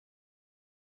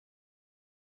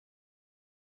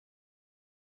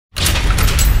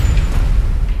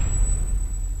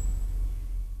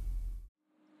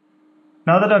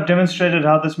Now that I've demonstrated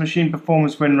how this machine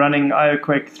performs when running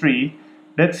Octane3,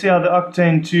 let's see how the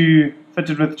Octane2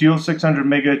 fitted with dual 600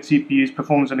 MHz CPUs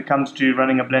performs when it comes to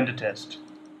running a Blender test.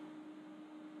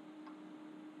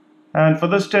 And for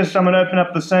this test I'm going to open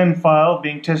up the same file,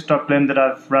 being test.blend, that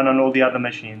I've run on all the other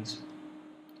machines.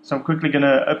 So I'm quickly going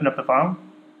to open up the file.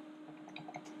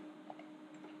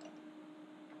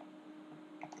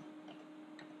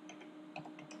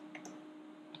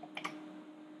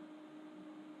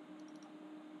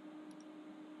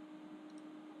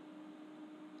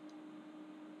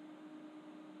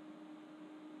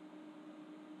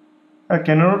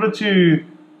 Okay, in order to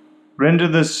render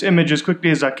this image as quickly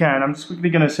as I can, I'm just quickly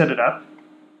going to set it up.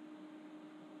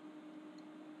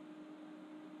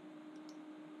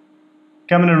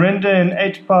 Okay, I'm going to render in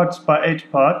 8 parts by 8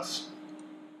 parts.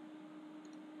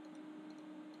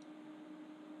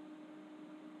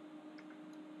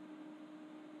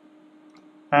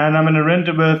 And I'm going to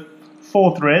render with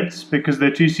 4 threads because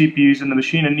there are 2 CPUs in the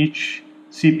machine and each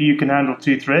CPU can handle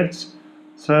 2 threads.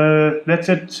 So let's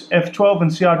hit F12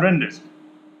 and see how it renders.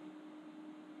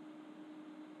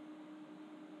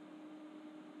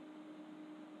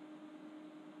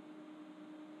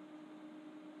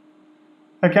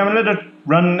 Okay, I'm going to let it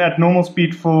run at normal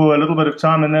speed for a little bit of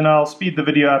time and then I'll speed the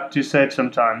video up to save some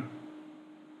time.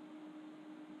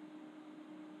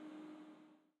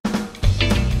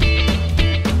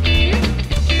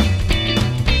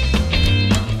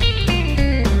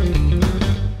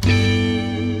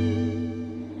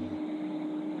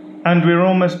 And we're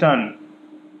almost done.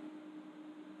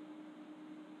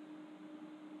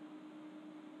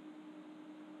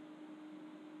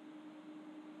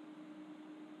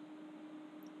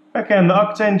 Okay, and the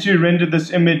Octane2 rendered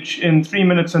this image in 3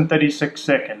 minutes and 36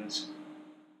 seconds.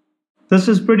 This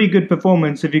is pretty good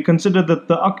performance if you consider that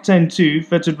the Octane2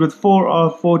 fitted with 4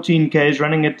 R14K's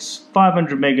running at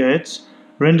 500 MHz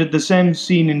rendered the same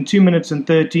scene in 2 minutes and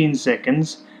 13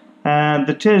 seconds, and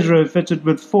the Tesro fitted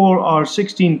with 4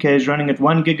 R16K's running at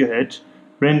 1 GHz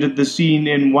rendered the scene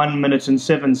in 1 minute and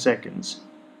 7 seconds.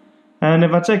 And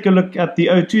if I take a look at the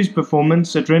O2's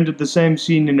performance, it rendered the same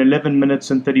scene in 11 minutes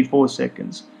and 34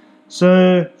 seconds.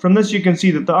 So from this you can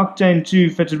see that the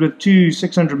Octane2 fitted with 2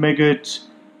 600 MHz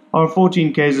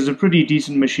R14K's is a pretty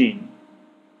decent machine.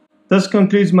 This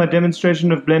concludes my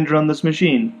demonstration of Blender on this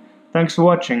machine. Thanks for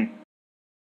watching.